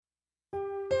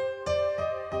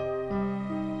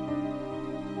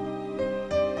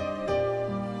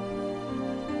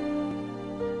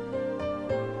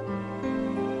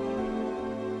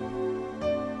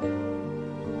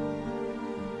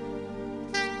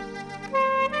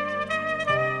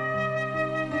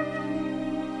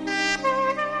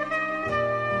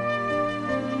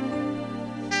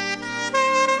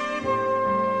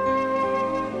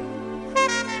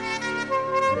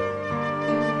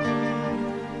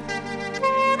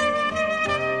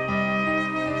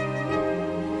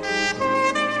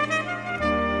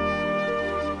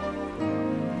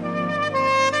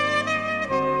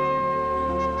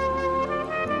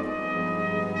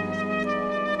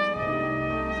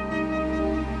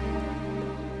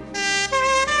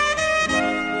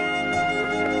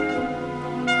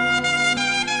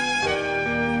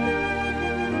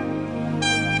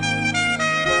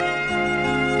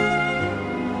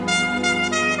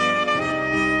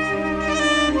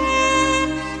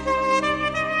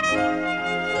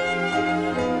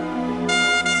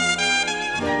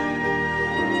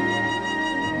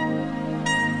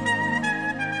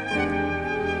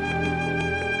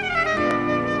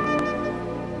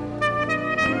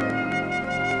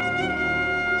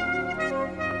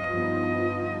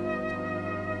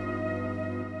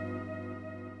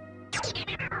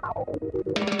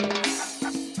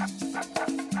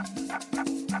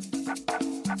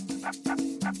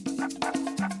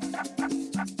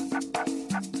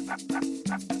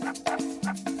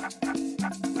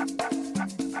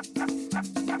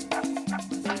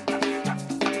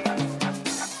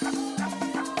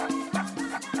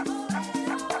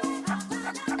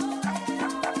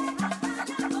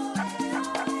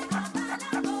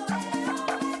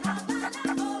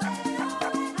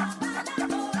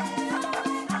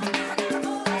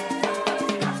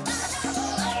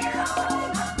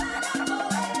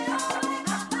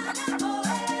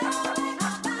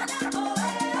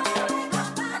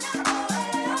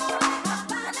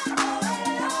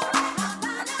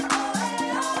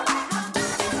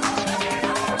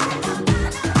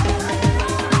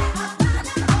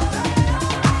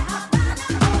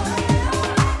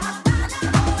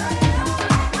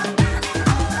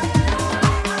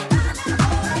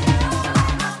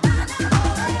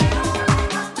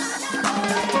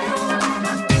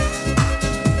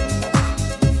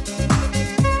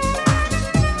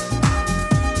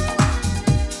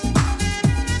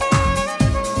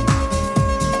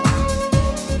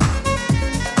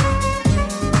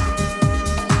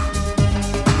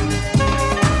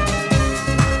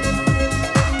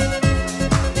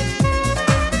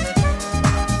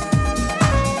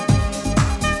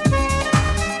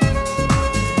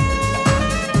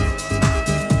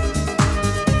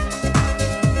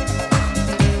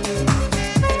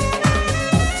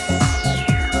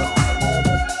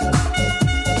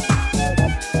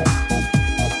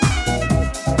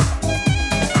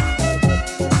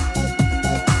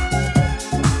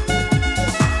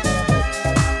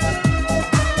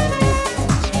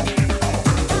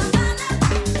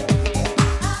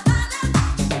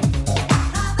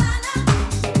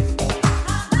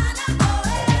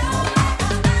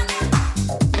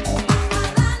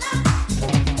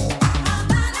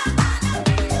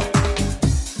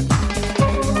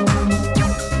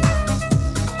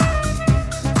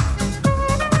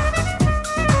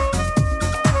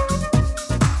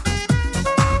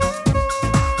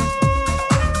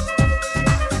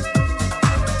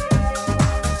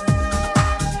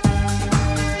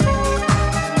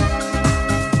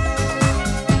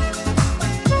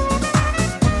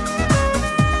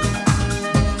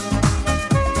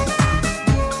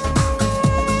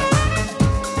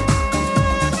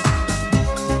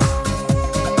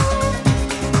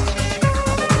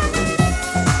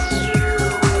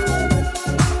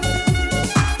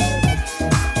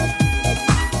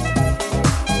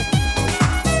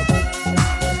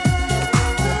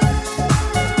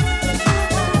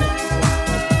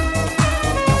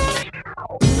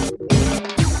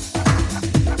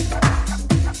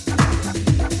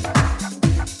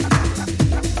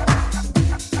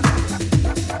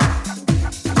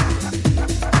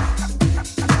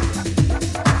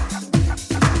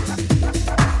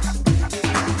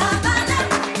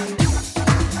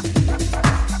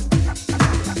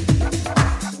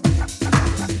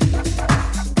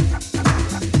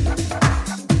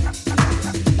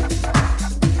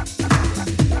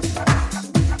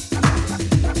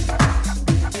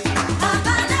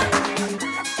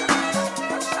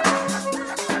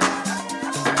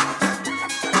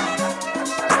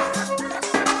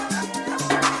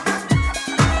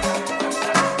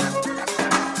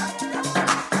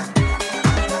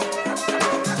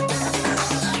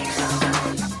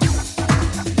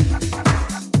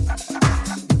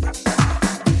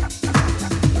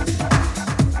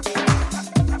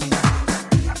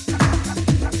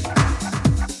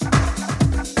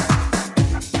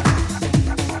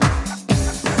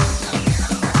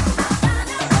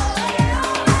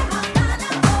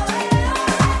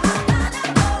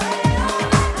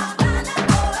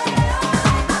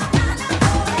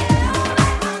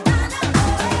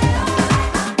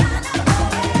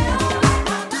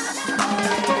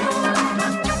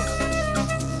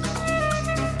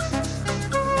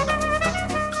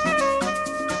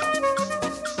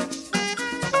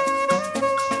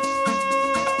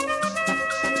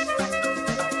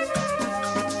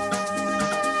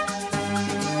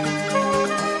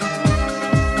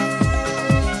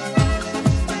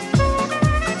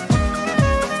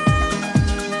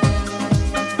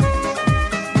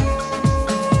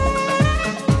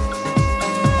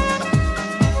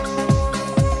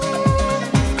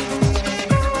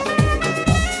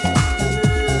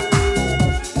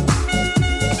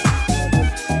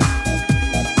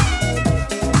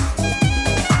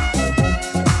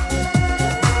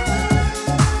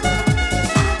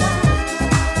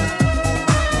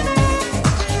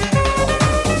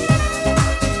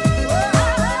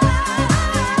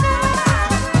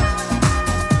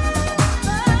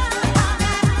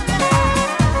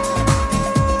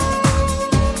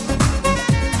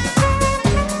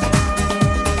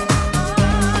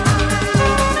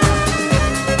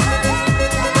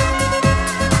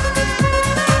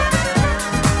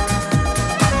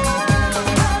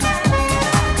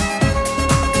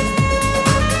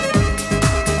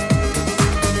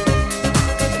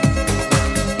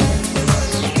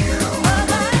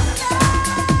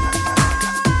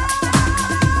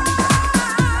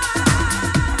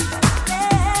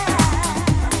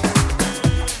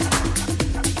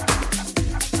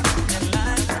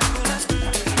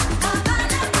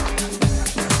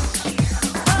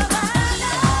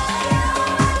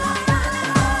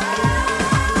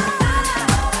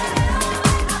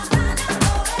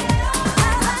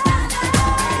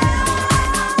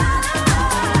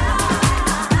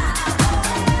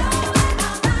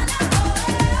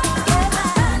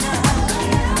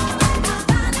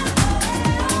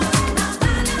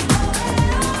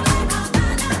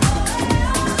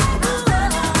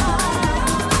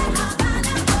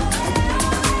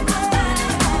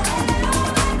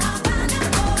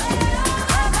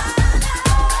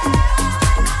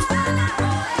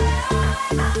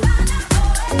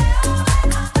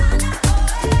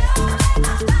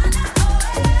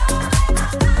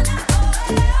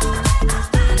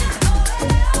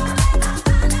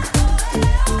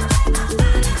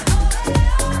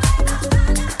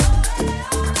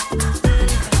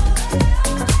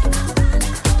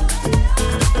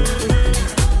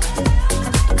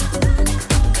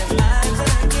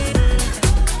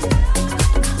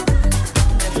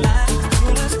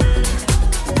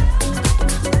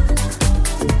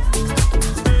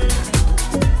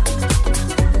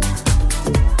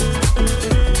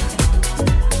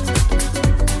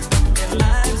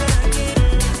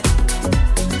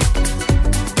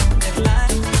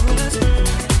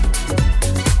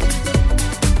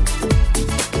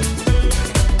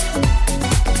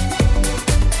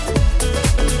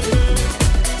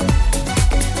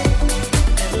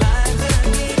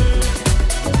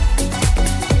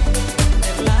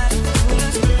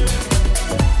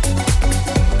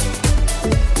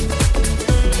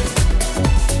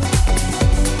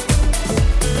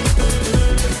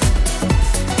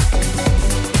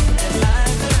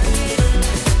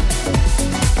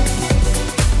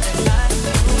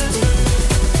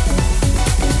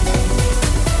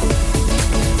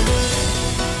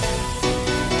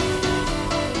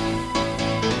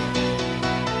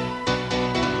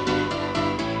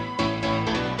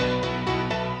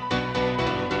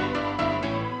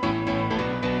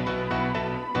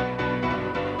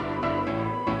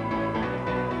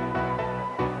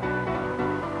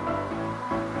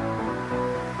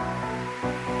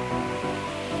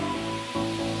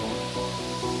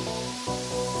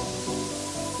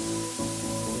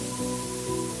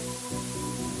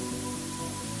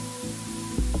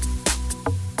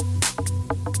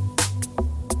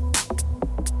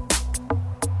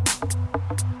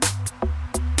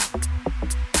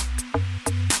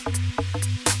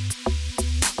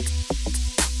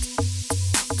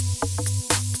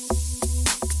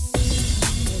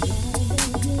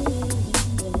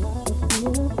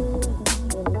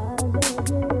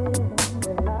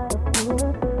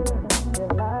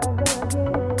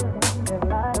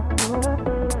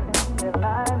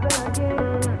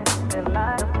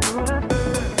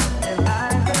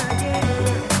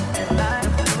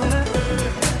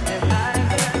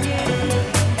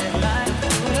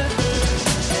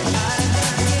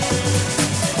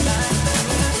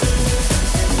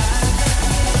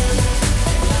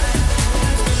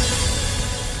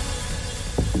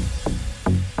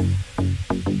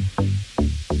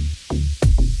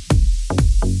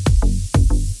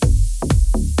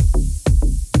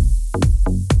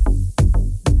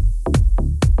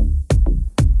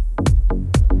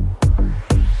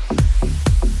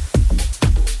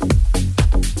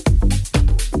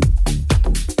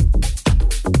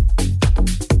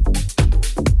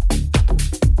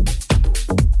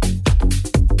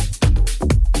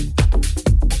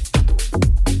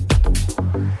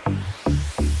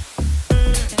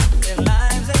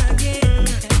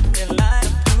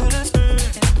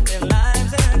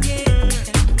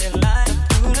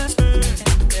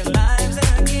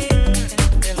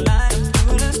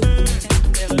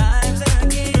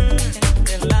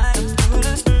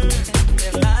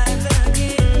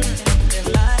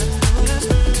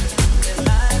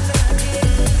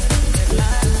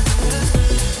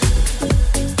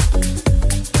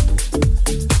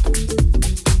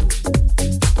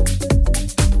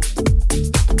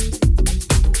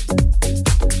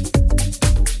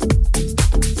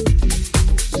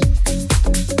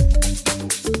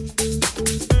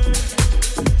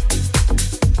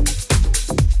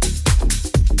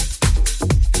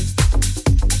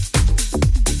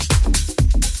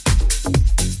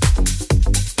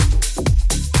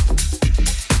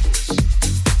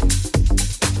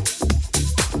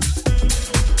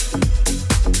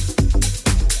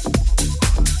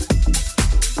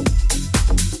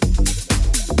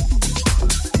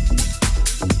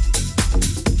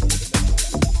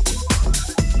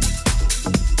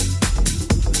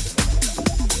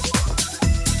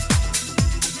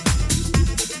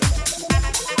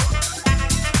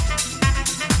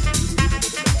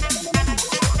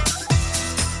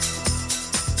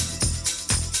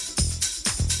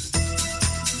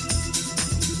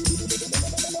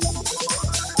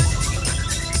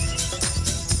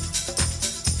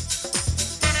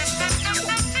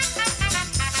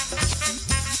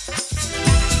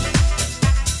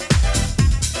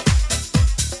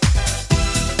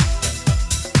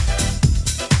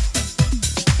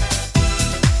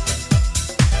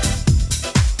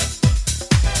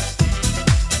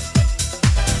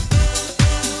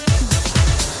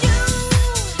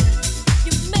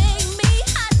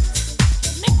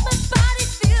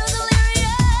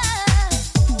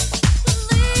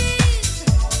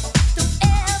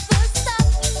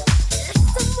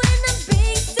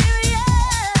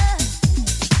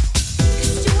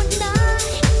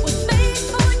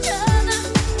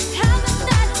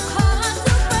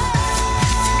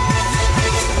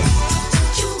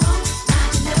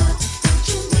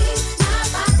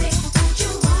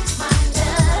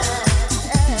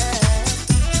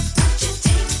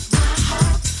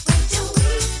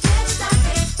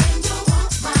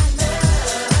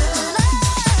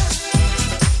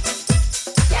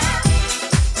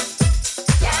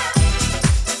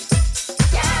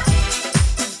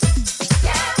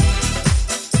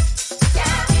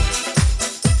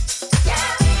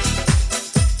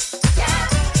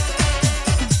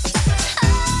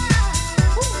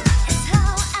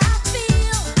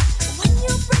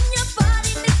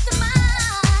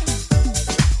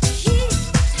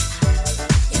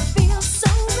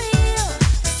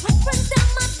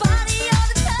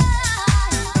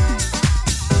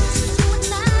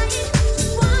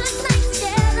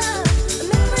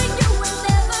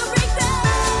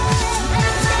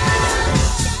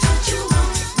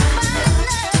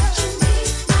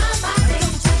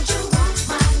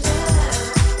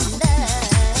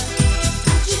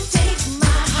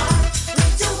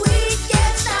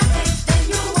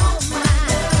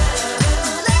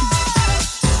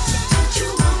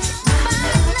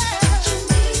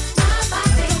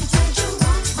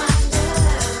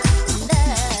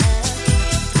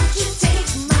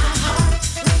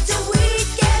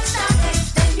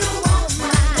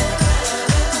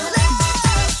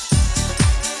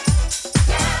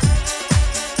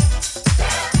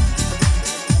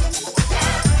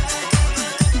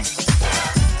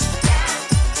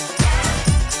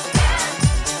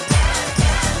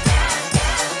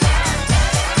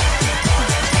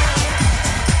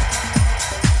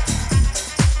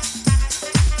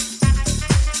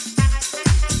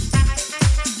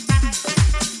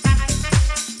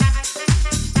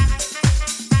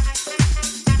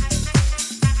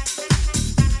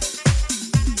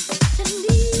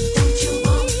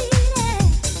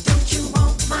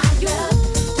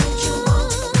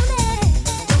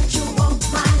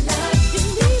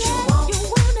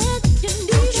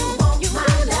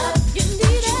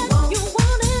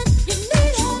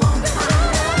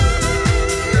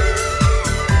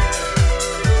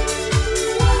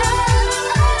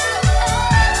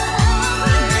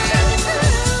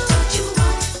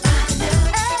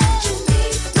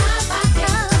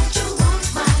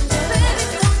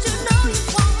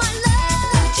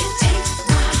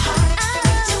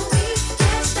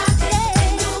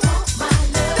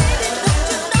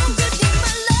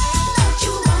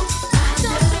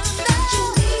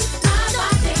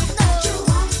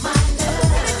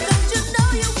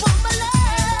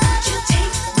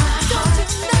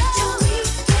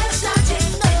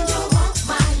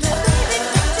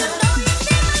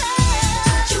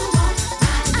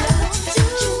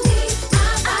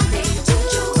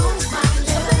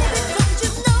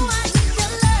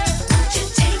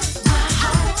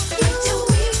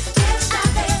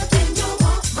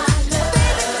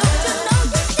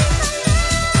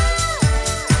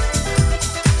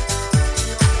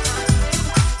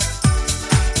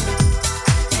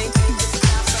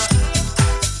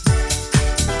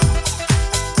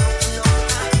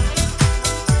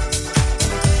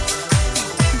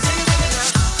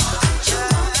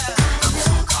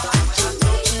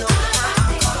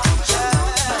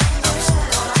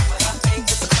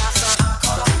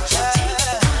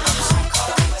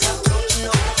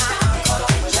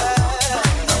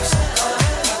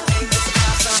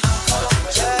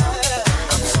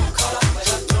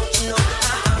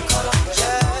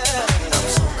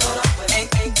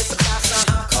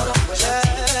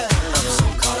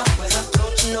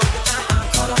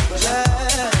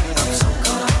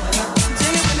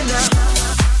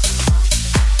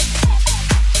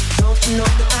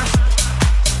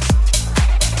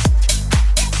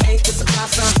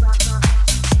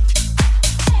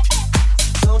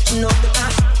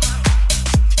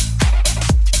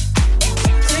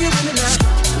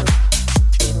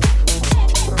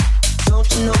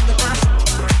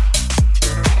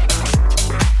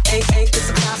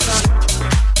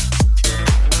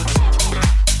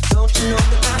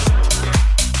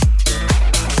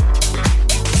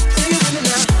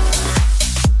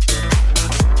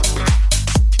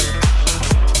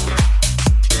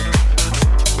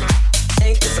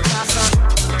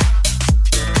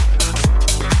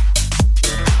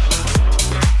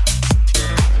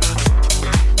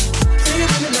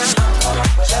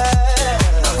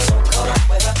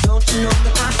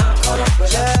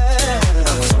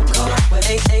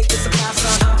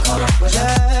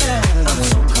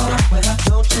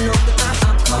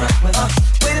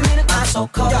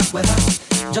caught up with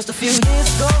her. Just a few years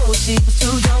ago, she was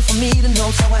too young for me to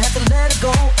know, so I had to let her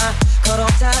go. I cut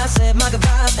off ties, said my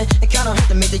goodbyes, and it kinda hurt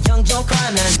to make the young Joe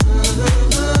cry, man.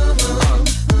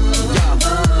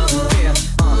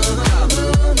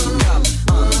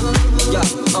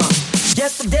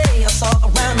 Yesterday I saw her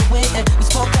around the way and we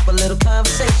spoke up a little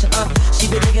conversation. She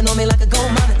been digging on me like a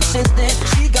gold mine, and since then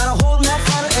she got a whole lot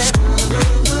finer.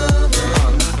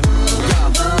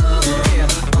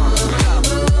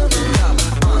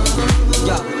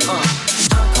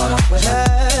 I'm caught up with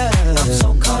her. I'm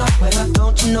so caught up with her.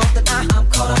 Don't you know that I'm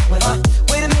caught up with her?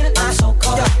 Wait a minute, I'm so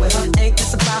caught up with her. Ain't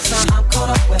this about sign? I'm caught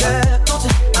up with her. Don't you?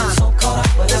 I'm so caught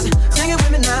up with her. Sing it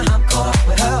with me now. I'm caught up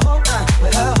with her.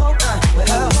 With her. With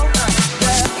her.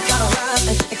 Yeah, it kinda rise,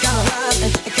 it kinda rise,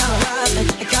 it kinda rise,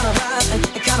 it kinda rise,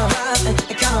 it kinda rise,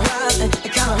 it kinda rise,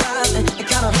 it kinda rise, it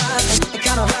kinda rise, it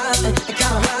kinda rise, it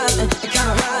kinda rise, it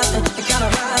kinda rise, it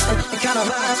kinda rise, it kinda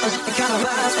rise, it kinda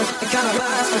rise, it kinda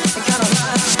rise, it kinda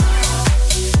rise.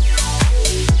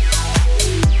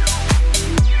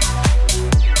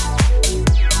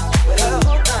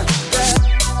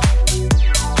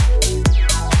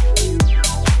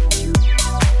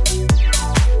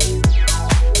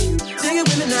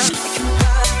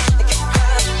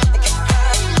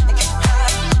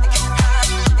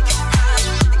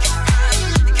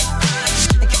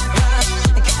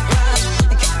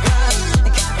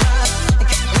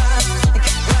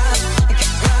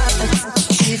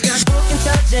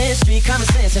 Street common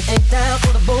sense and ain't down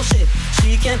for the bullshit.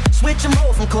 She can switch and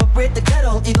roll from corporate to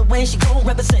ghetto. Either way she gon'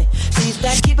 represent. She's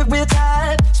that keep it real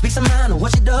tight. Speaks her mind on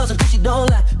what she does and who she don't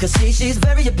like. Cause she's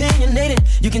very opinionated.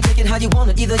 You can take it how you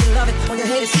want it. Either you love it or you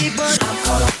hate it. See, but I'm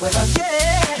caught up with her.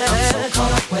 Yeah, I'm so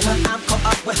caught up with her. I'm caught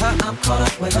up with her. I'm caught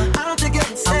up with her. I don't think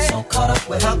it's I'm so caught up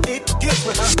with her. I need to get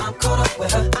with her. I'm caught up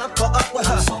with her. I'm caught up with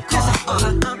her. I'm so caught up with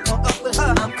her. I'm caught up with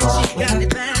her. I'm caught up with her. She got it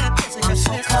bad. I'm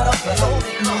so caught up with her.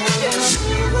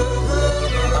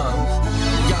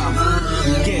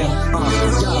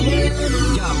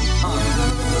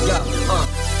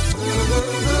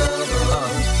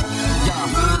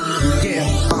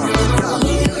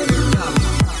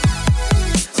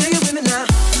 Sing it with me now.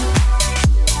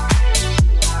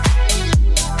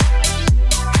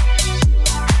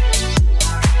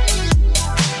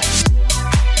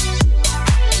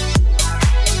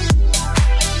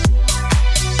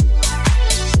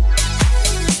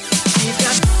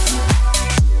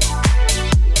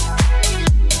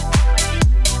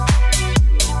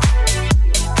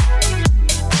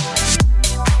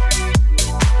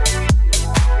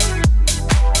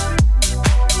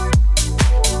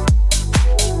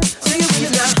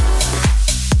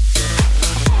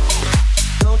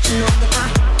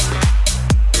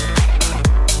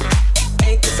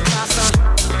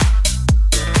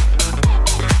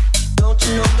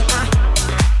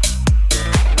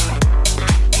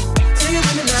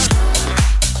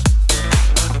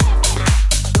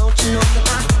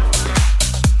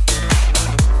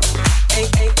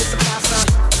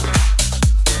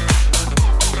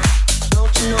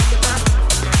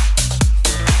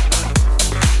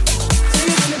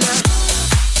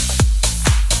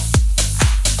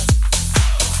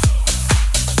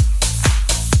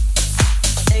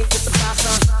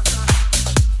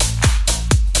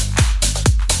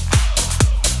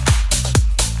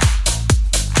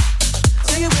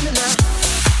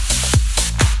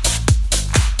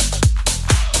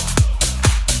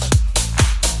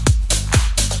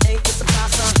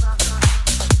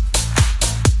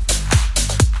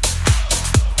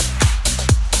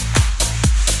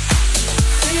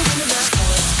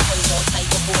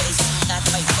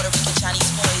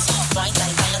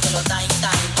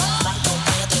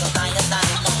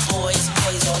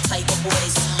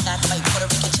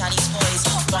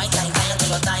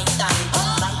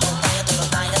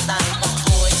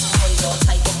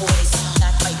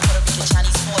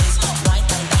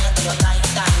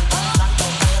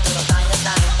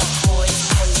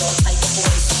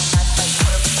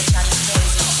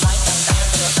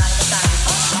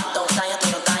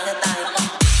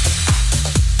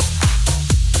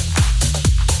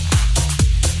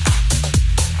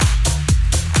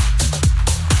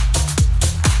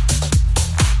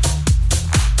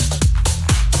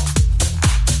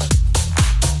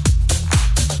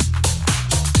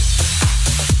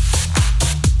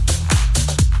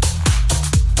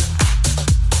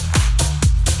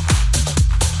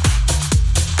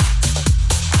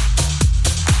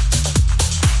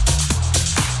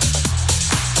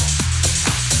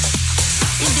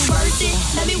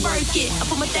 it. I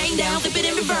put my thing down, flip it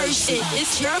and reverse it.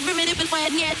 It's your primitive and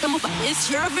fire yet. It's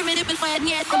your primitive and fire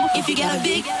yet. If you got a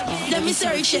big, let me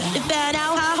search it. To find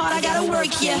out how hard I gotta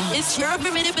work, yeah. It's your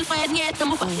primitive and fire yet.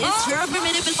 It's your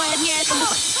primitive and fire yet.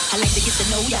 I like to get to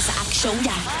know ya so I can show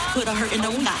ya. Put a hurtin'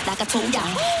 on ya, like I told ya.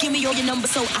 Give me all your number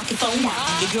so I can phone ya.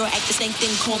 Your girl act the same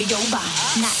thing, call me over.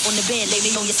 Not on the bed, lay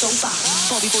me on your sofa.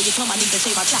 Call before you come, I need to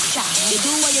shave my cha-cha. You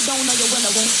do or you don't know you will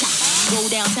or won't cha. Go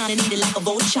downtown and eat it like a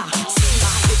vulture. See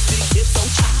my hips, big hips,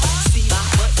 don't cha. See my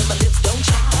butt and my lips, don't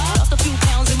cha. Lost a few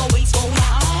pounds in my waist, won't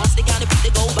lie. Stick on the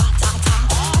beat that go ba-ta-ta.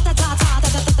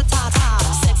 Ta-ta-ta-ta-ta-ta-ta-ta.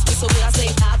 Sex me so good I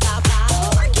say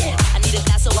blah-blah-blah. Work it, I need a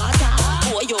glass of water.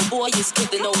 Boy, yo, boy, it's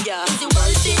good to know ya. Is it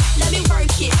worth it? Let me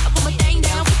work it. I put my thing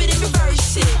down, flip it and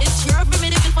reverse it. It's your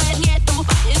primitive and fire yet.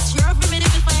 It's your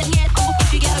primitive and fire yet.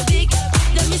 If you got a big,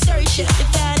 let me search it. To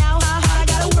find out how hard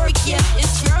I gotta work, yeah.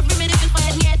 It's your primitive and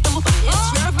fire yet. It's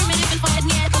your primitive and fire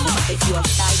yet. If you a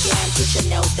fly girl, get your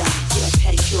nails done. Get a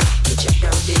pedicure, get your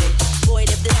hair did. Boy,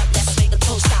 lift it up, let's make a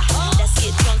toast out. Let's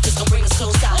get drunk, this gon' bring us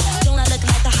closer. Don't I look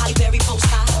like the Halle Berry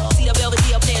poster? See the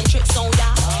Belvedere playing tricks on ya.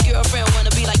 Girlfriend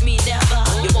wanna be like me, never.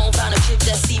 You won't find a chick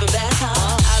that's even better.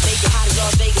 I make it hot as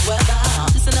Las Vegas weather.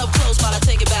 Listen up close while I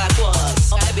take it backwards.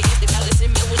 I begin to now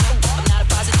listen, me was I'm not a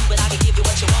prostitute, but I can give you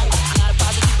what you want. I'm not a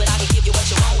prostitute, but I can give you what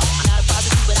you want. I'm not a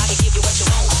prostitute, but I can give you what you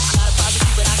want. I'm not a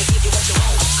prostitute, but I can give you what you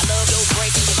want. I love your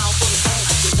break and your mouth on the phone.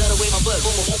 Just love the way my butt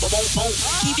boom, boom, boom, boom, boom.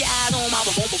 Keep your eyes on my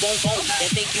boom, boom, boom, boom. They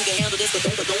think you can handle this, but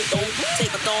don't.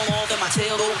 Take my thong off and my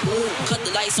tail go boom. Cut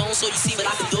the lights on so you see what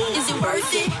I can do. Is it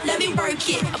worth it? Let me work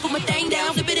it. I put my thing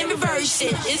down, flip it and reverse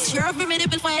it. It's your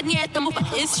primitive and fire yet.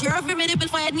 It's your primitive and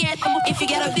fire yet. If you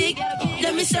got a big,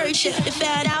 let me search it. To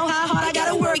find out how hard I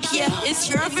gotta work, yeah. It's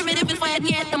your primitive and fire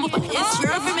yet. It's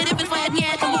your primitive and fire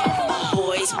yet.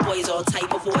 Boys, all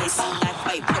type of boys. Black,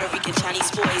 white, Puerto Rican,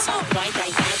 Chinese boys. White,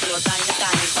 dine,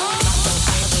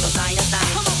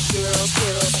 Girls,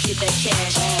 get that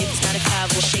cash. If it's not a car,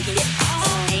 we'll shake it.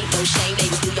 Ain't no shame,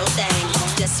 baby, do your thing.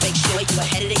 Just make sure you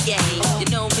ahead of the game.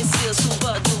 You know, Miss Phil,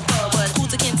 super duper, but who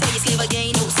can tell you slave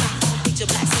again? No sign. Picture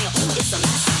black saying, it's a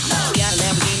mess. We got a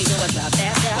Lamborghini, so I drive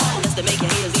faster. Just to make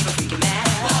your haters even freaking mad.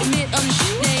 Admit I'm the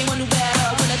shit, they ain't one who better.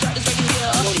 When I drop this record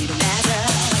here, won't even matter.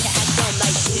 Why you act dumb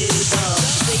like this?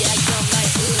 Say you act dumb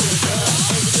like this.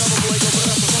 As the drummer boy go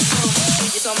up,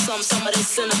 some of this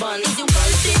cinnamon. Is it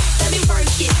worth it? Let me work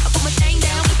it. I put my thing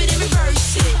down, flip it and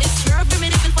reverse it. It's your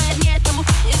primitive and fire yet.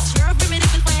 It's your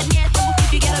primitive and fire yet. If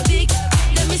you got a big,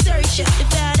 let me search it. To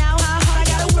find out how hard I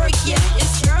gotta work, yeah.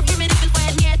 It's your primitive and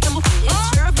fire yet. It's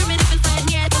your primitive and fire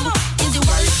yet. Is it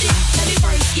worth it? Let me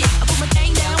work it. I put my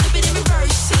thing down, flip it and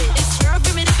reverse it. It's your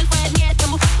primitive and fire yet.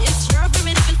 It's your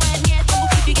primitive and fire yet.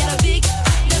 If you got a big,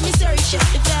 let me search it.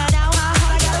 To find out how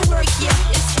hard I gotta work, yeah.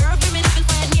 It's your primitive and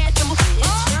fire yet.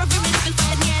 It's your primitive and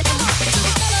fire yet.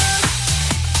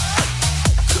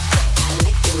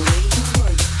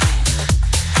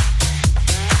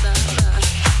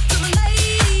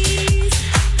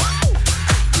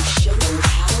 Show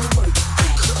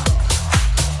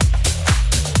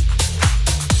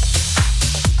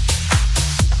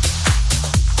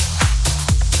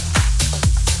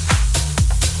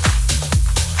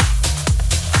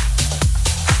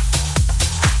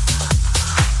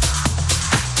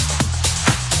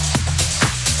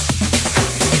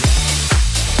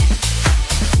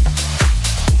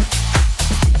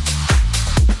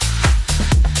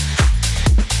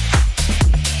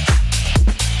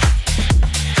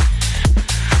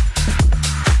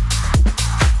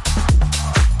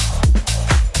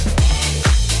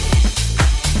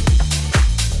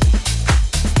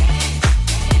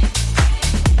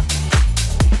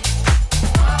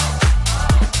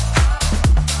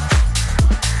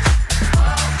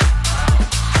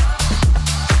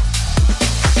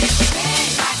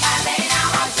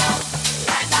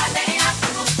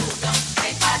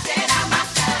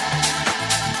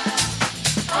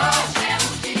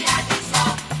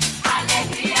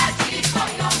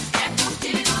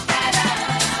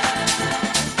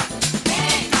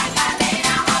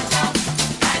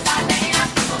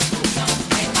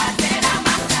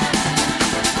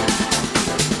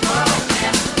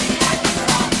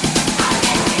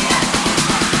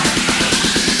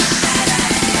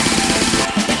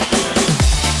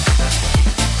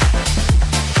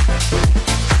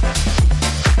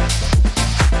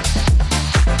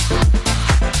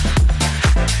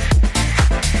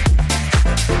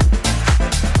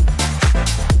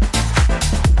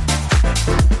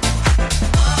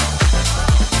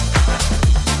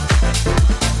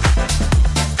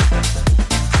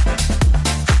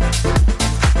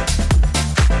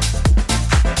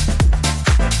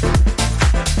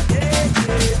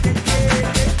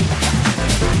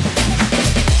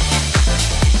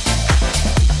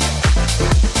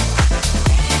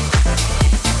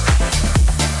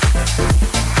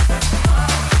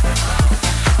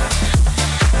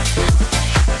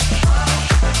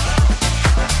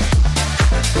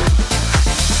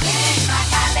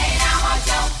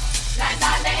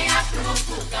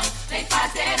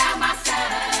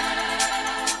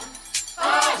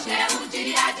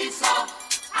dia de sol,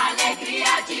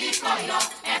 alegria de coió,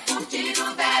 é curtir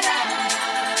o verão.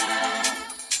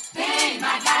 Vem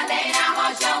Magdalena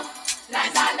Rojão,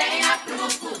 traz a lenha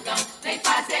pro fogão, vem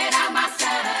fazer a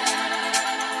maçã.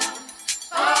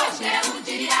 Hoje é um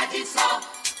dia de sol,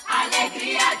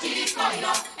 alegria de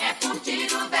coió, é curtir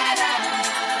o verão.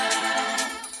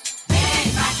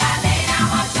 Vem Magdalena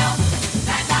Rojão,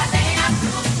 traz a lenha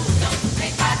pro fogão,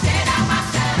 vem fazer a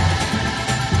maçã.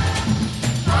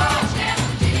 Hoje é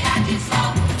um dia de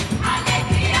sol,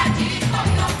 alegria de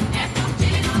coió, é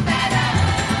curtir o verão.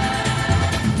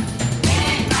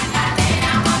 Vem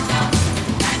Magdalena Rojão,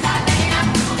 traz a lenha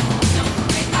pro fogão,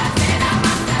 vem fazer a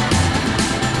maçã.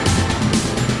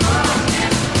 Hoje é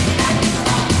um dia de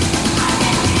sol,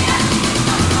 alegria de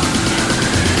coió, é curtir o verão.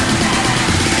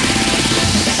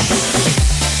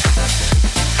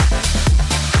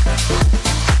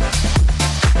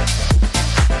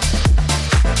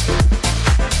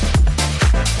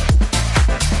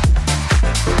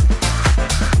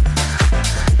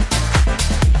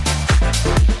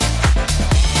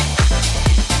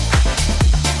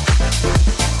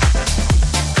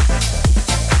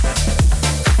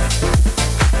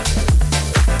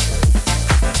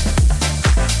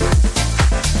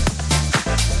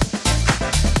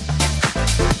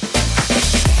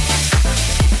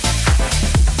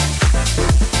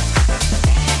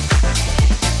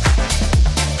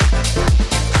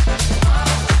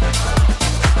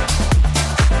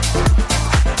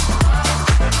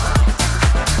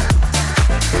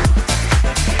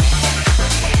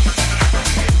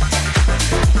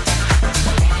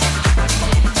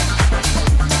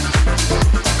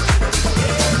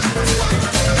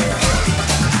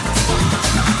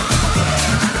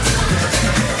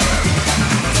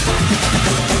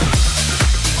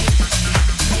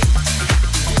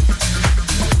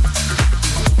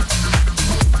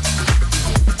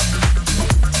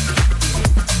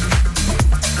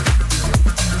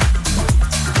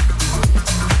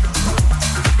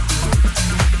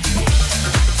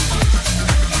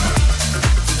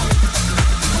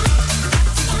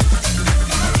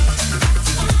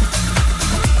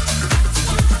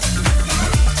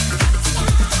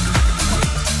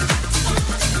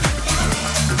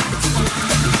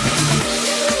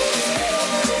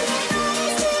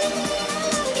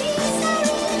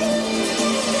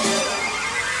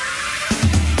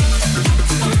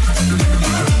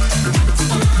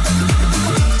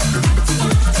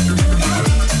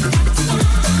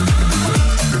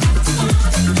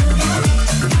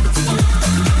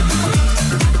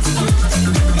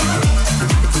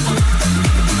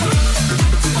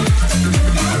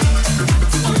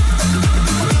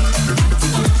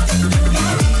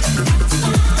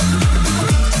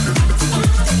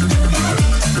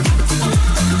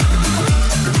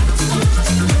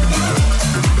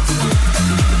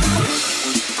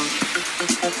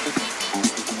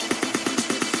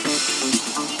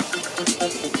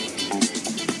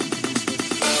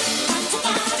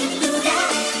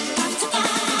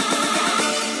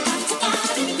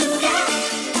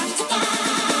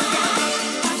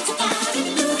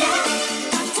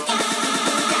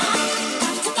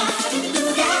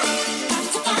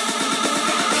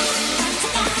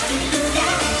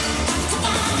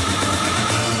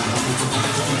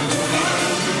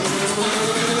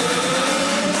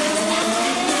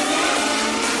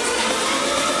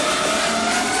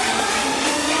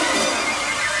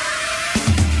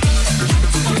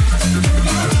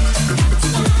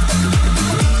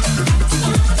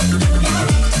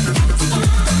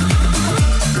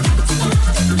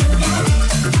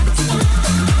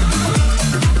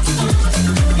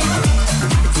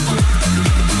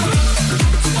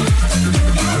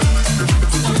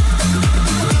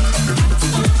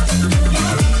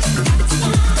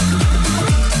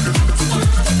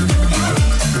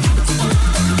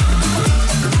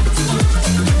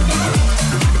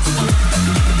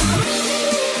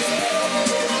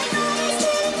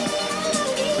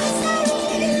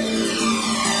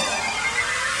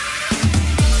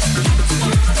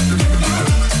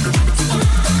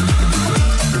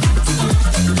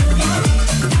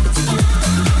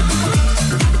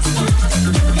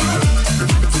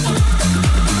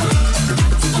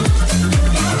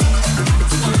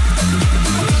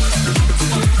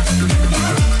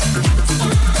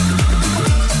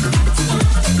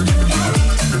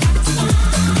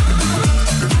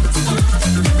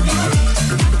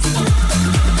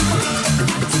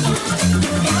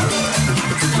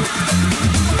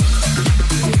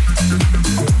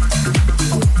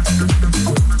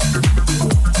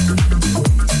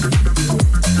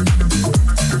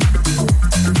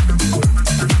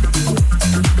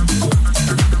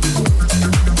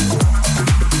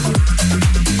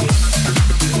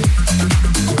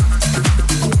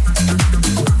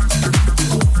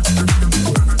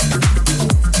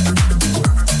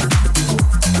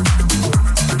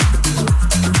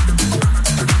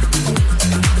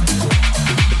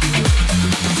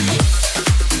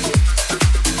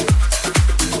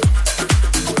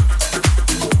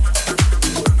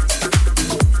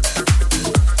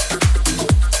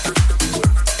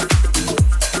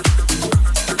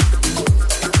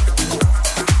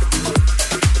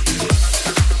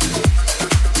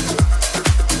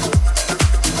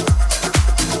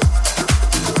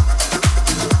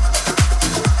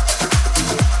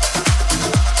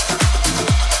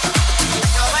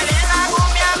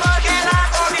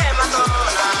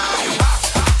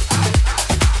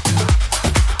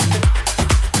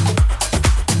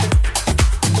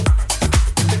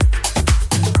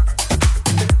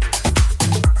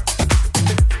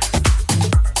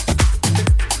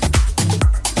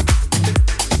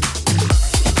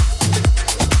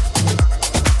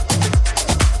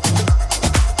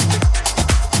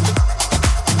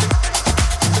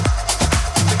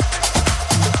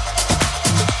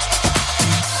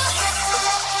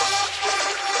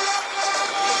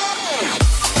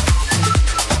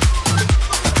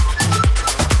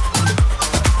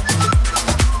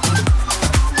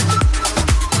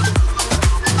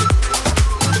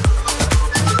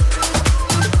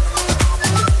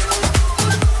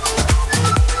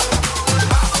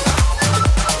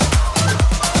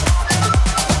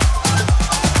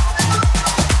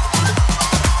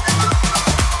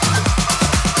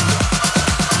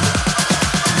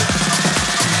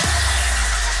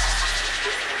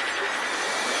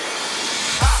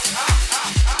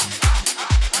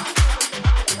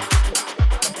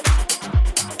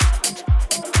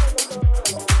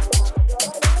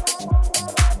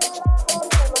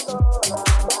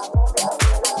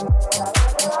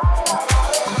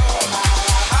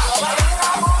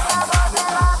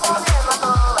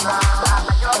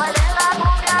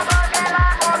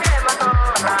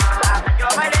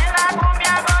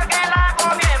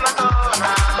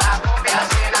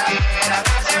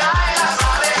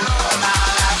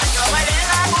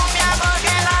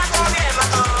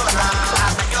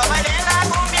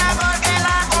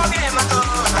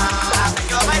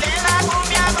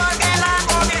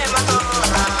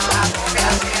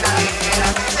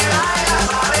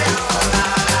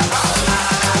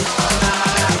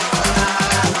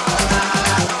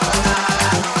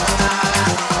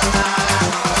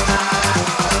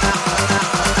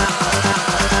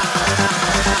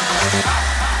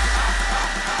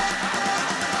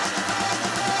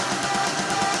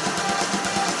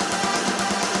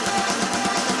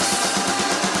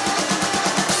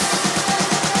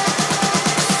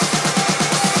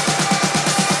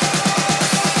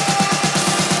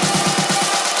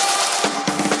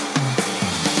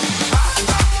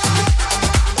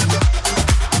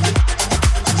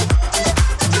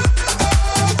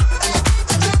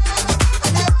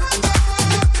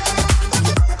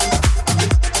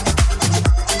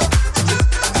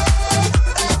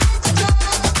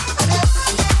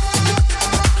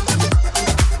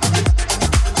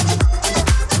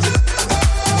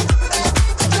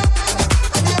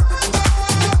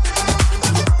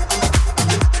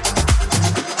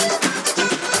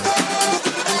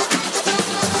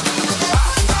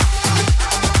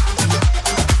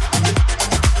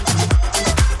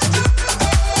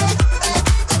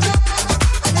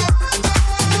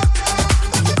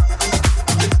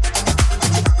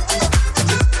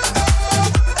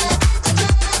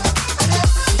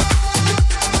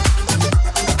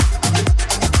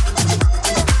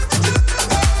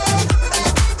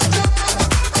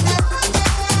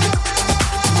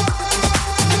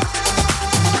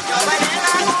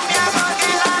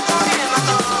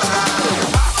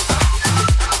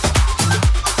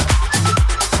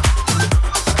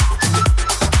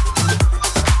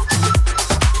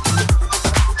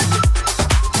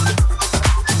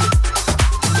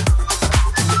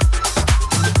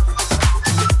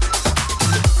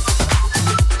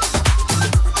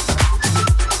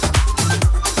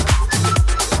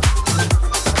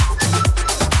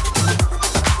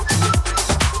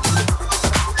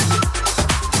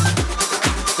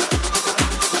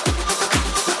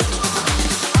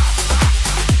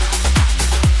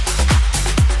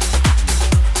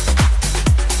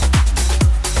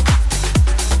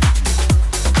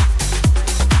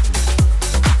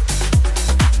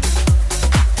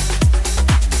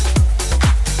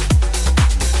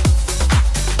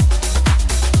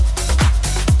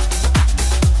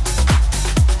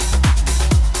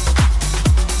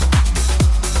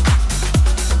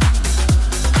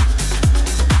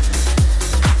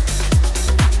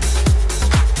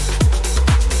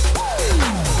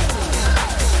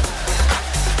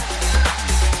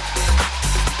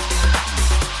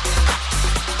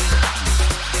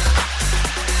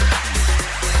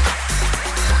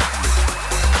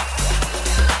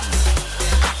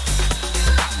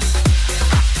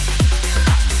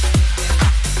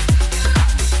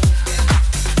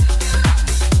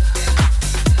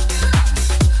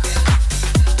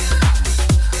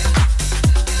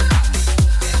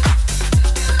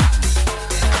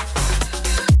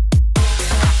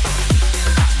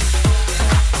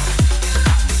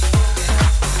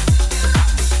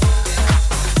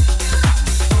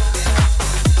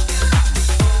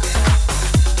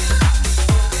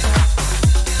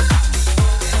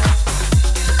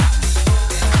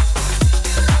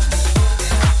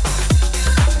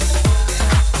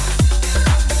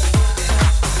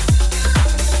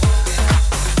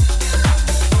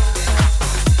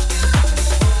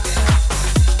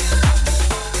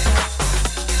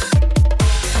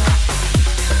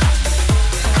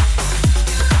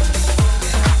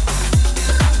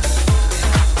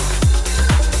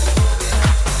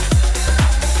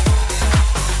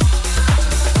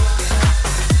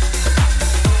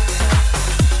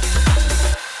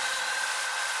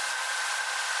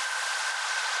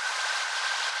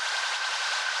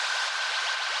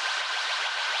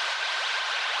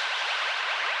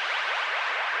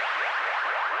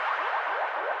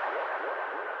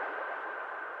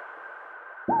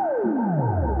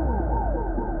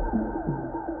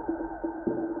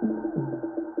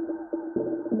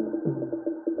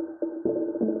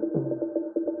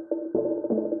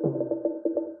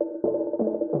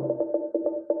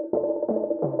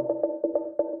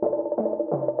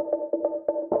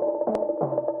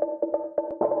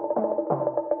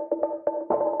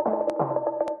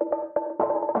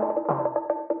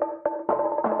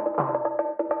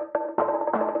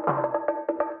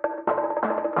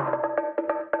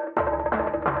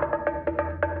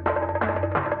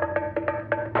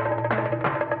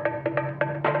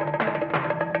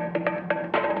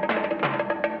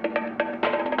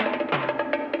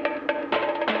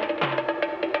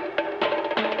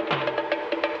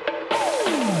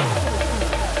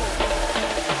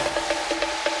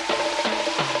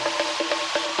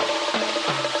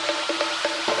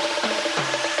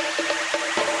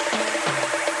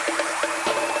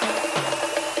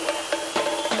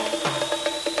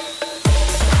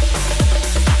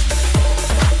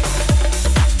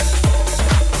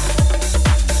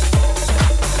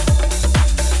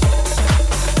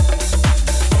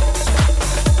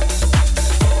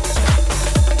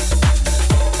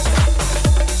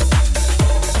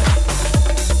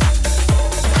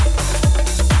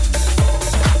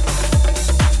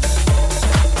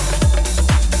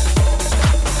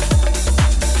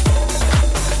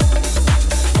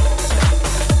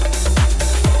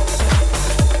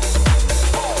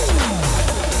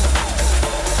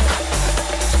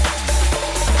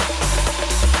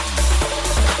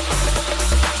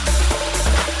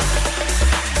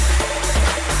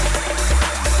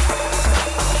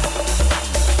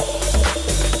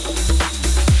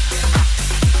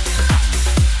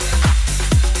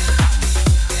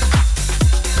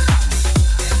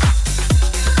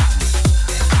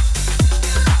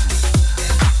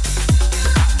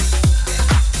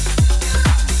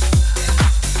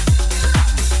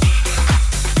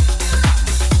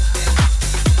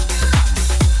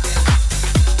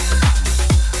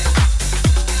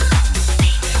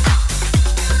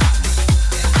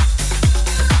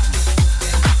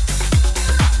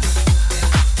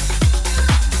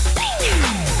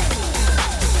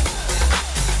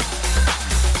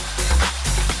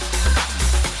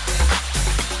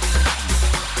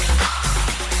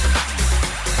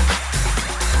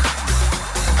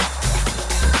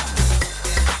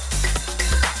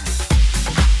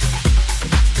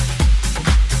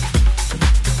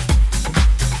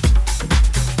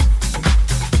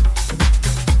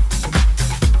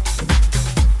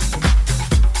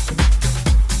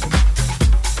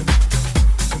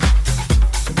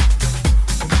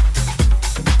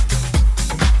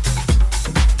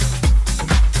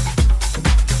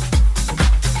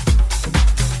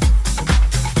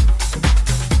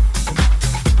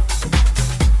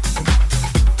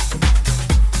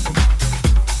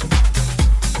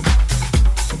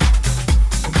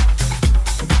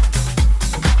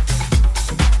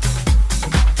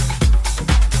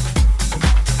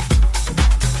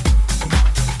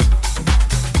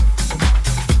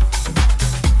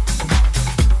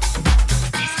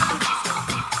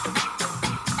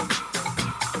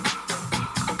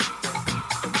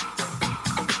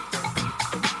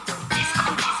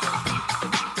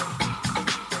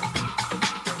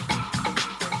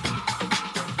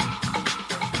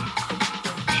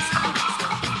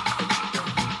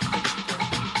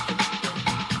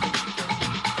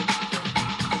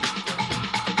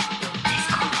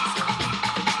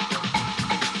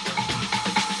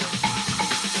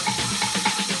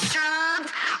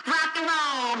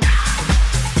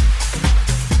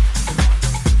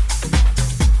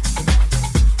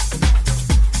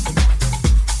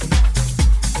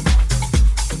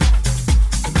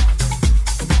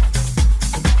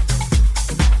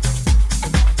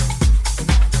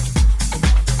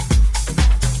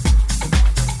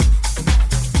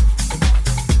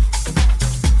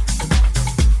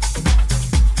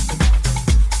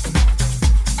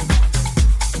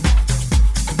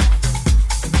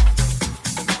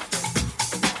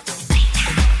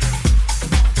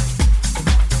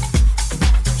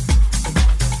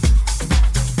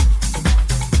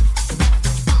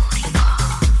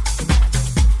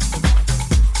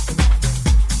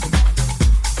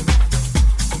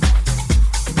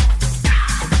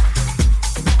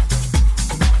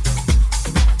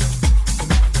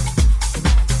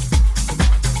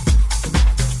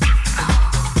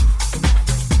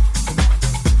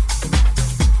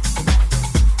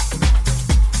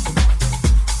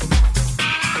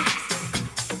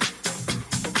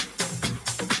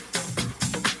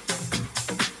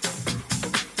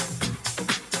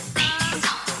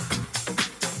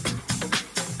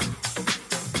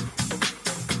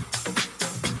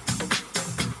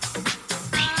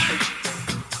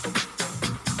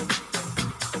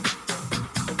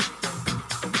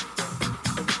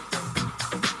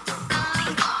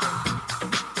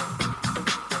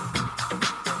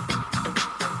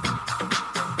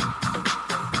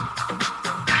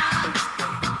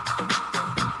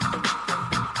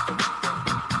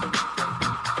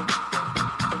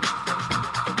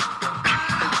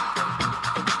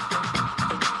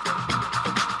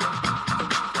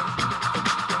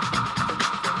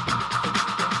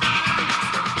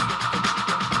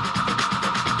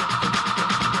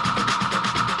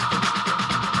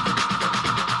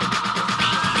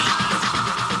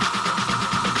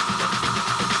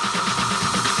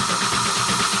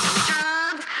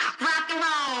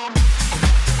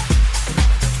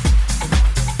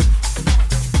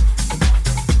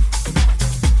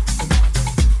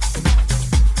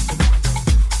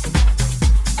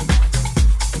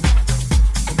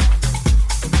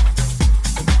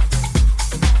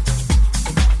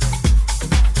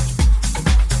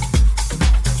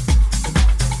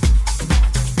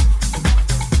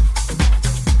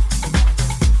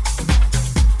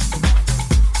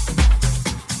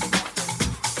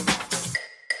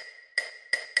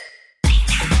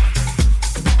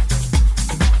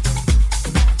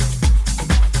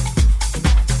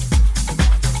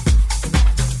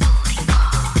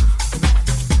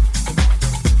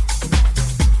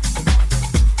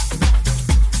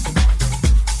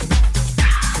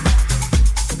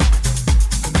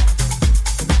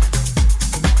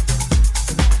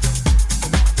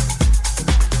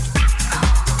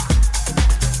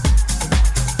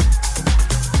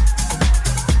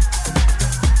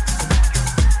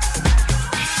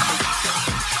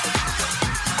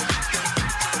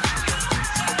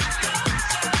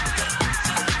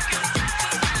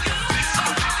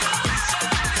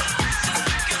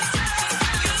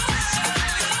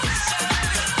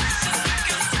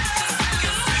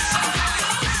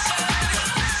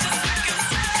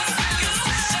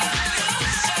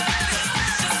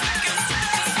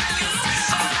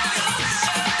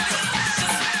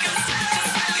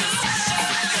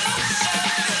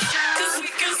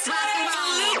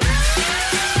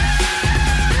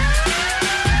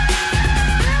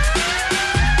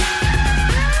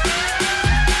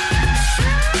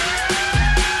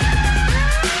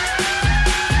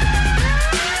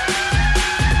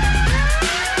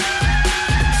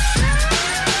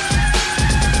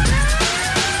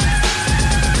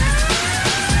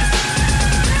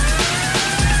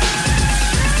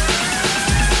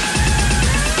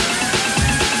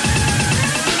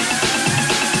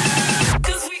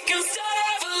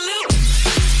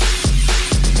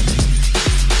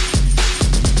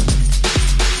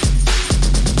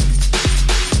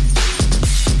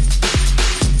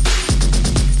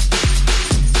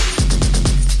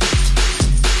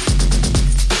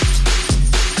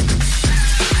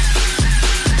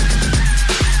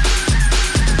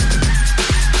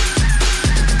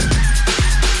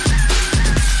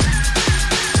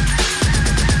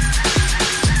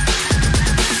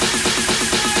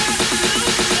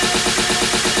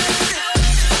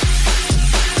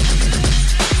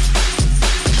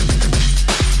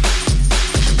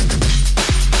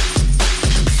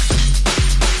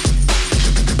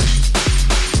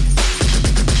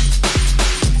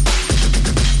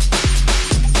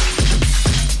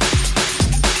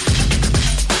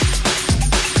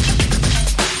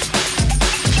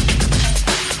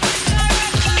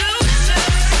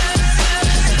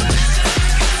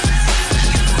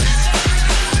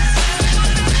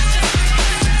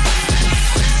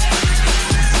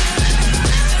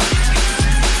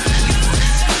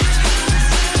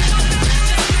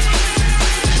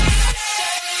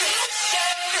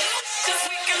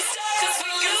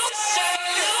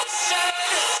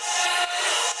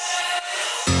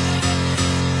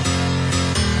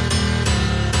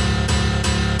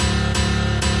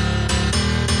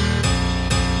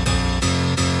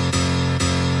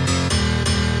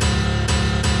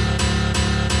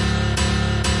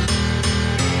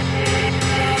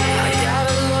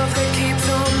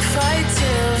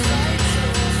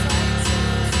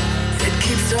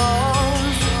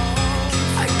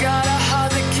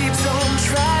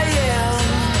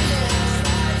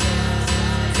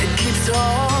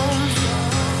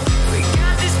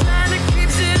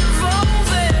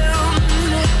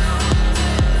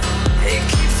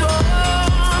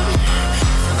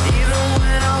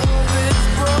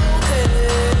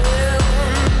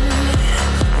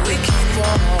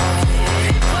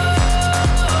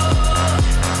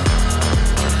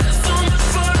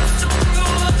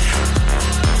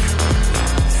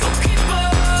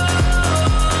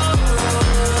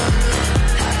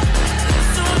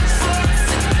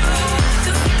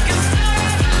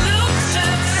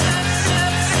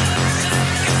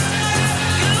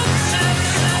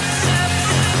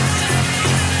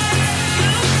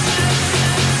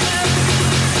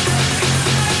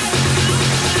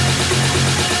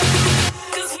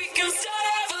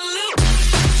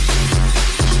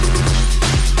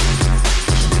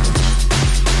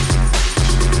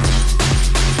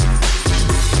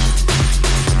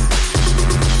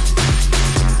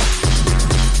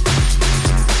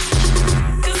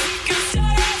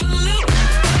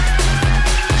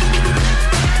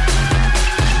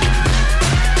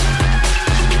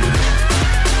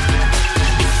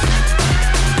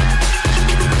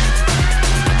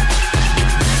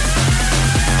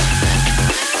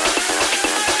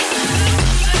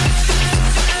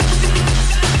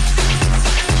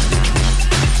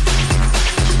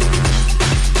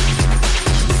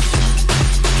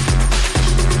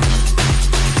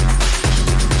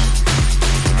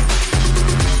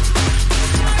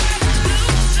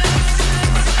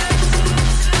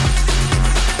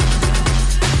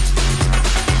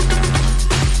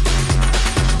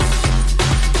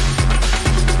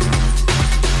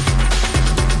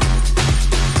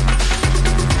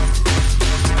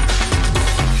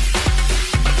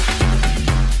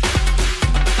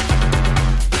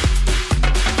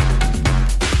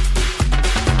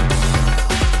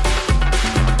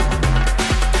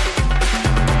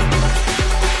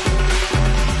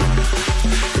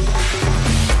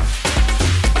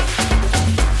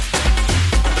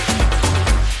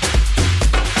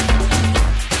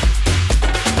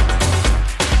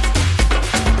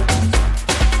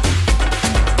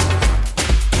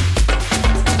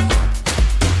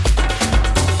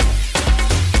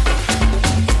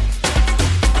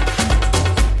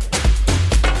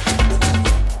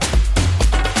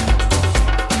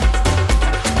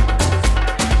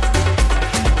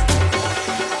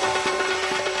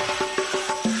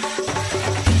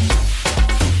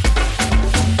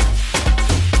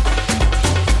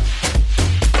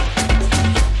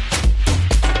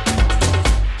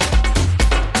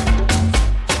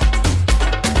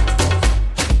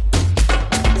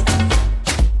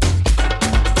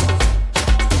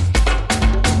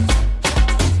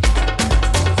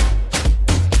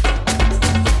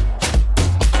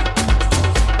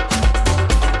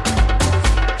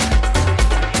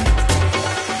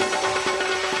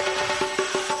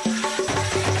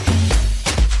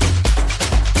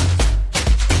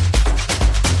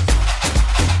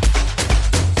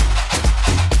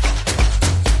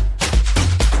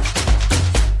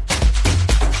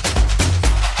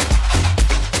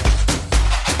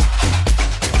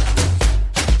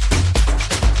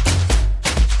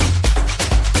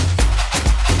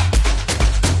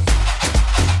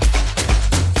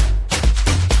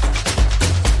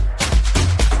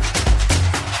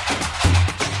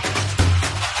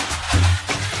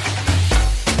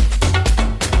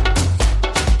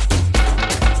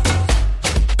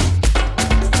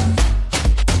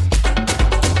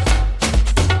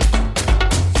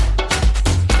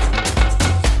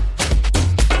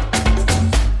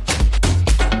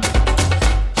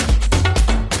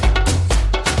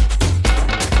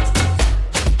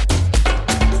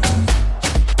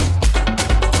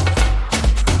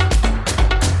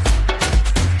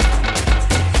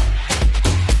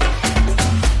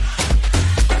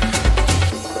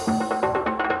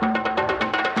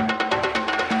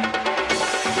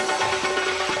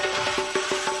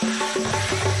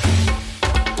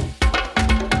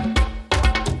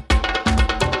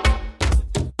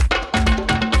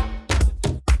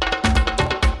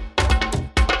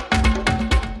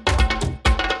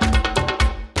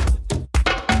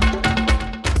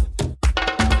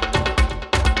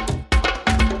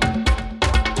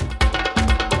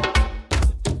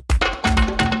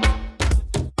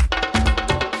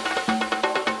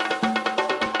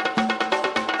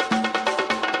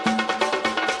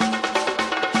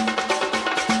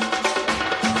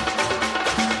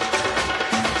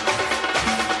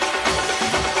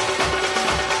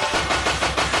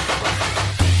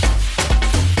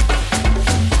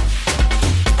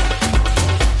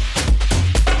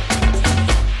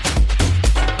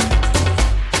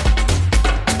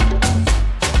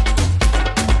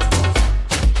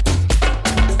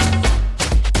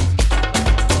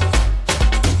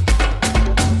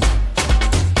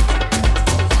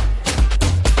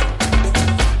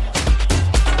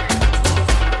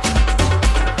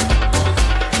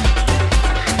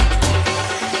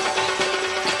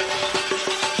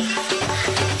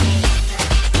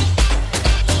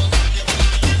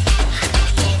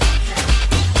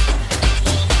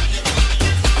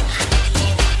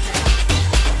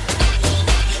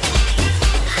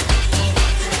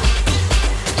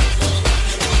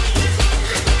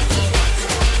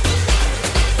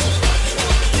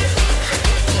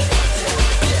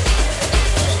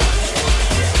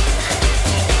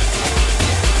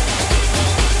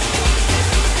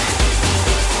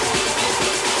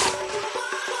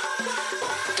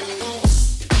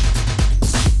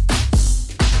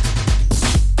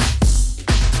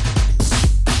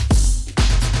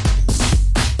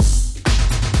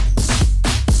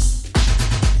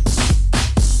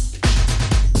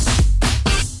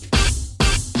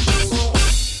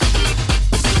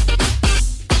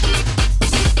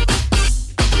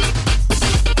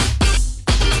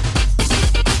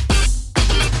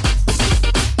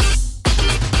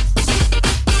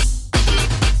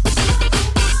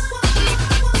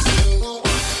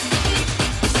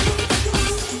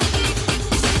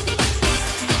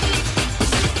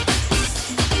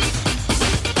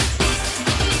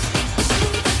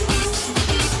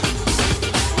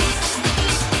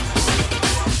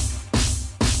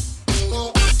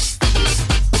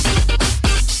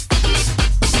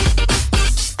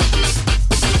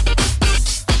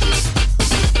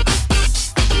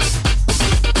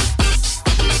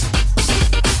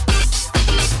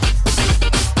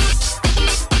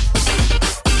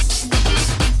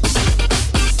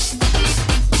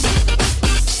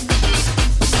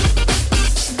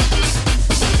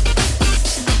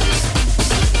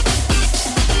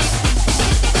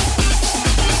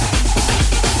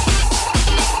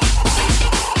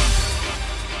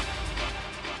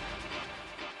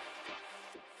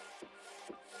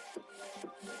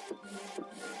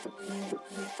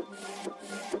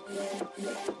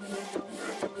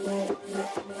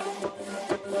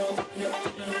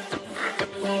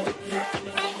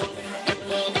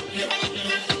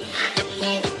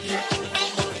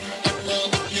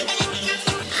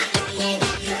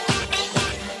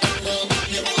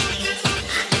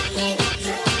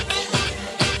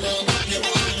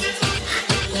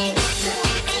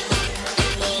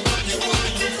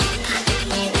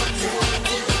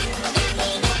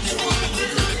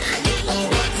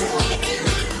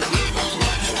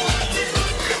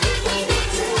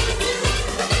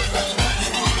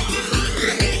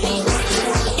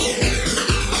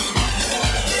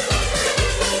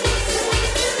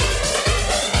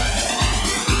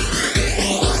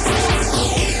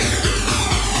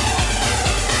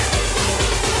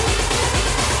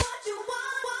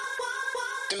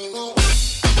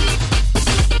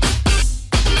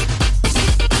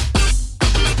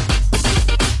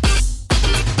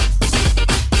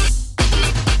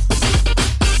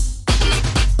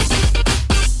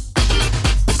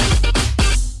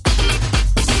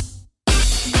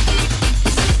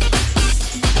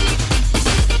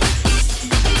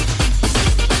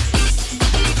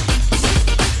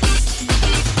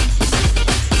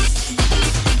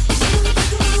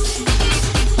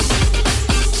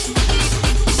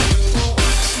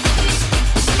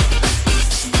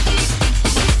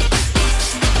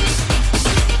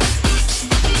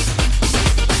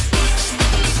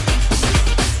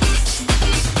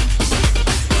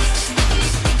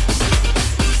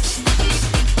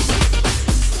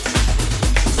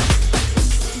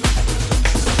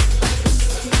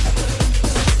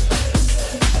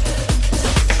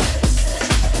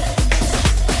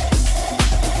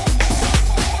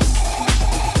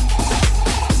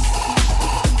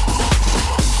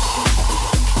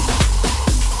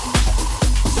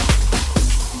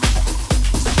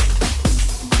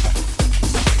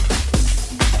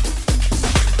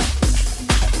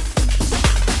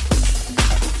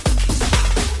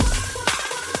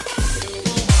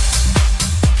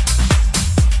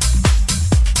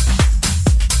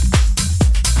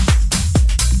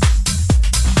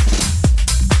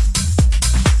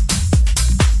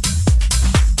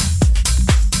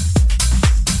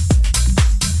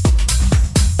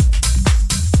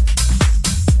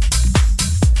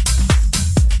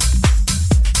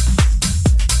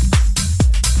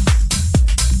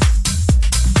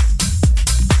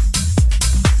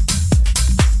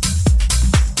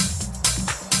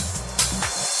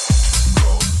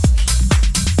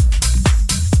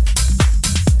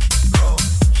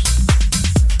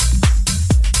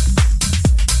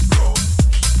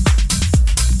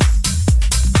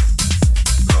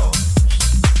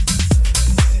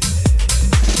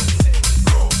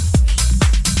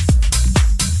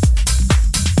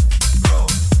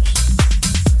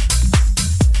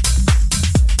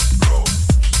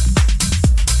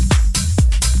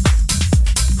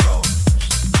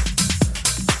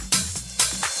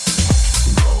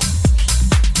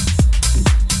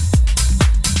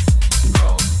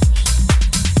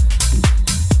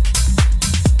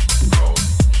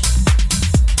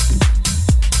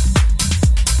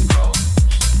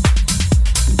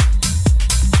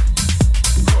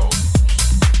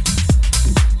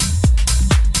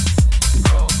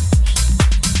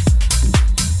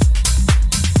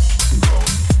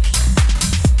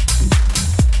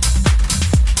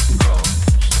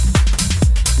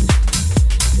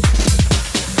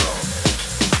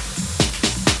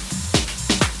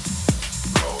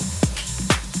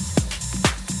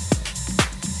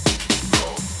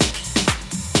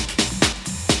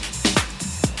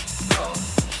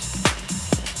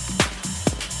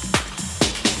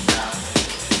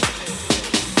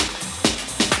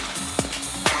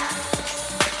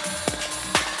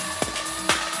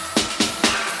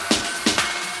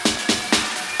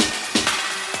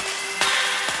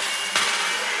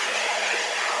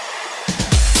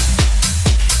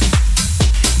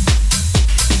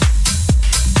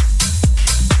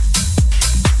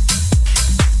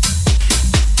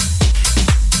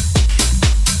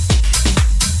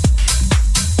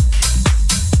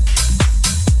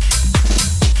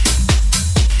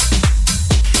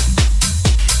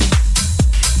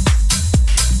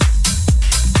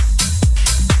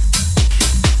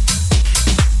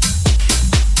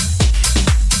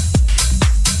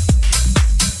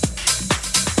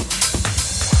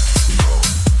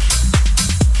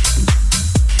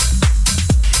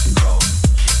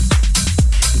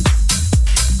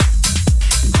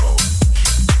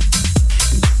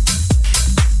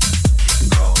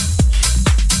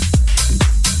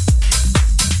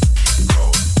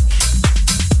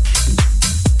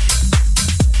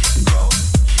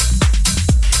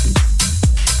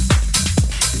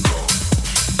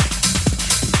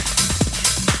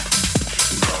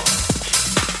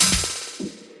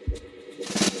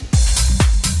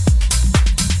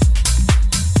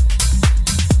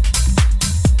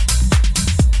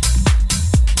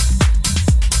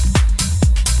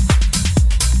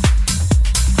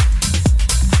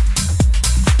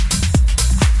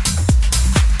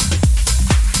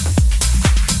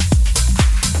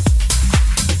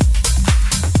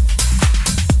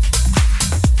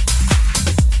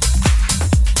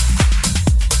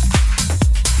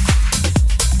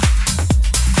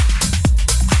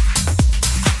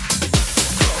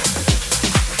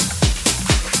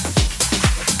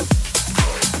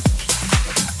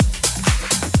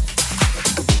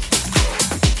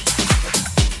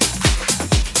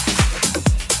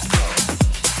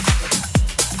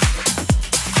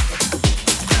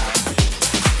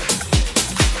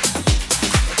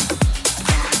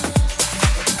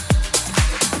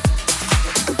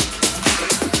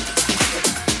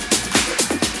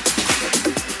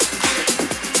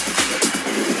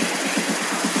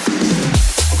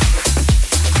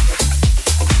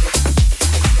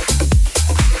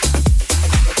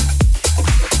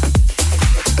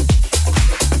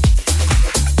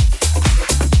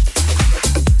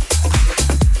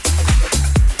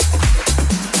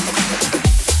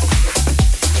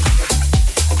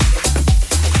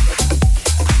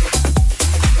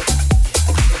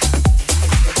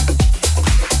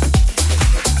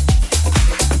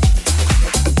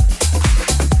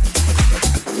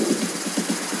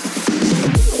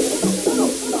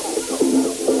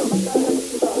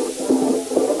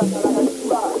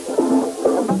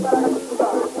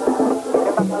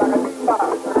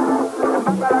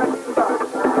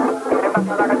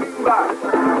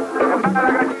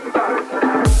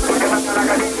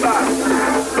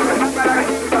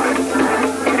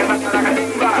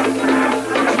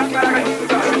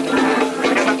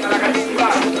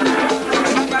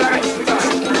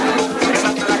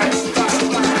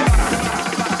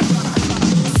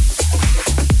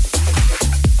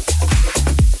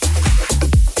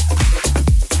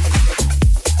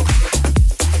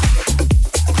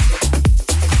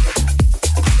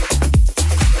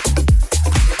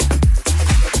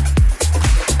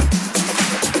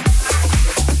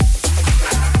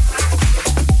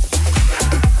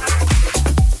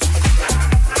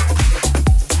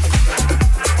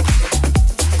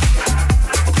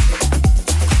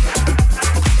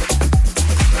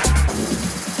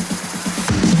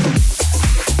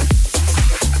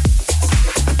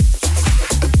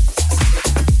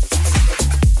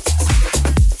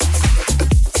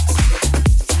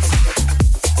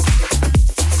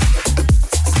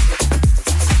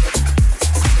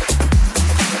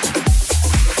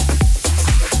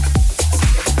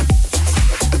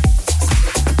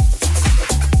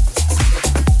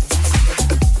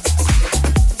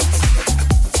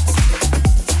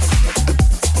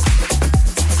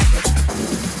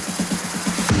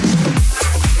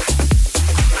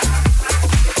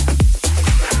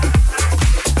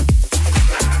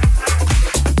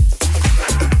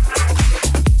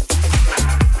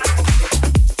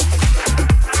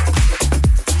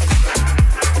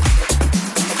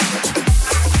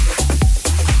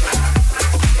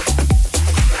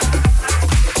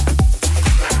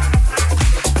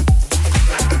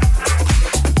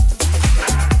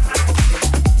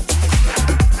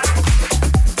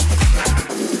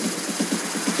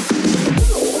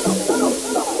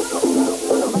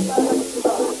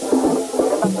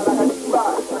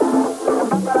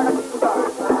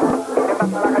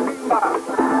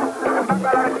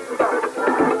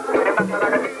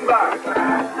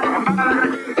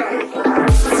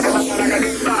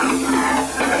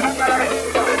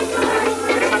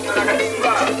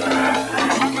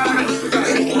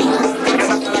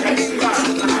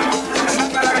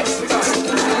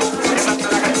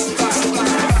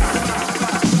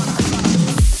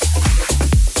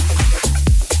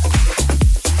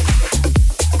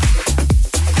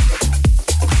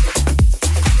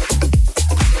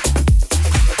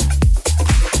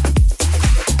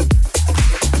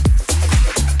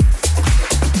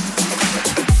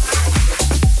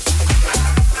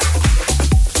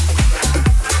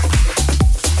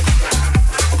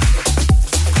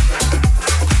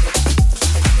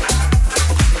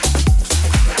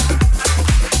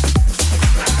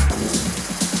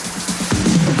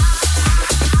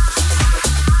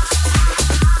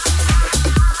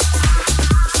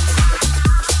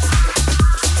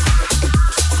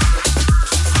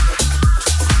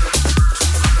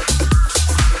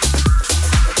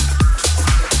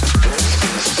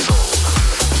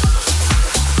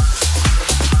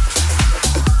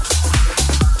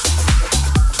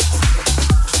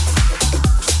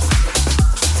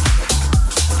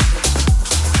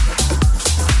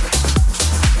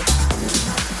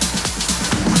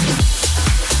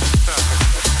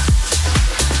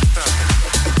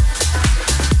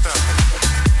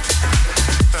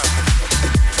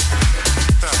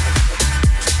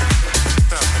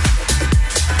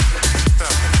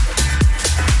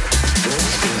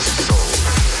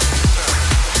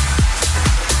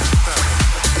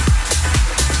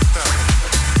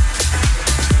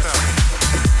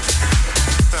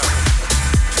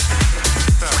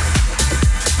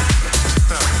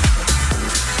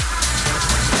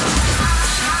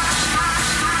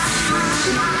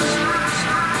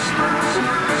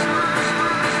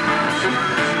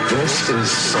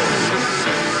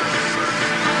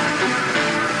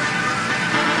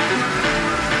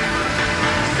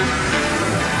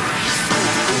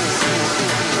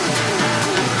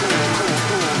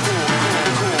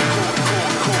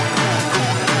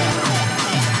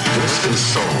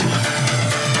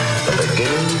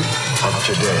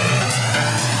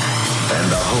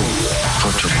 and a hope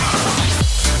for tomorrow.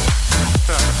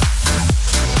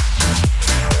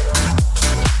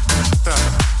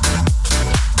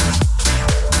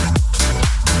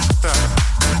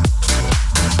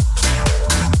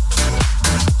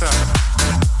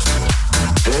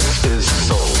 This is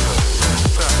soul.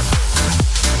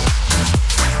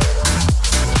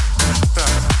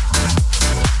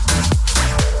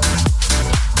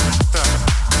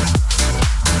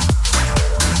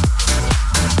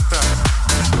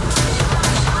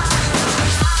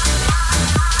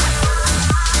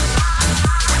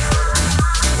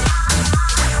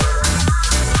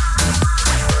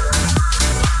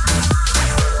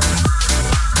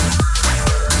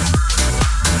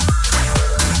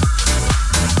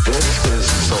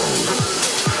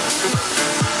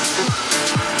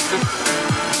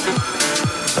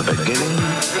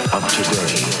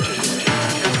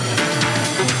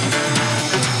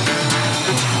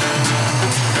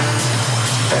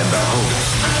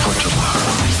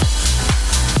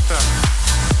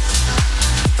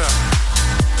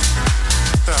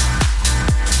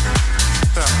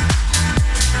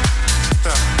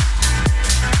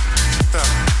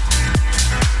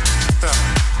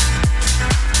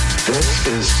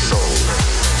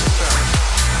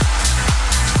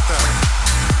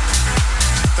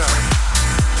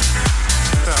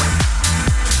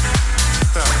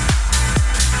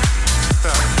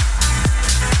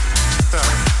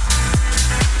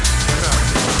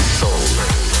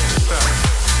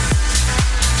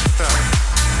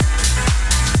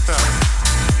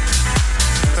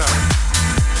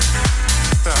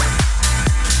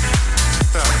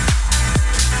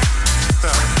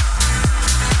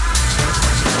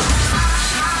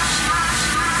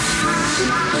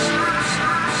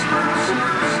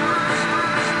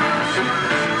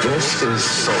 This is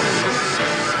soul.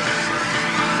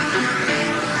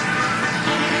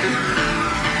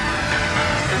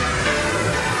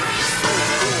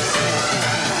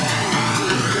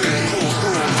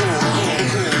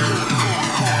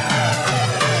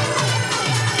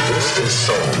 This is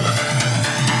soul,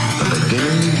 the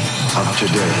beginning of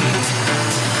today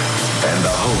and the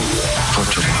hope for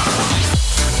tomorrow.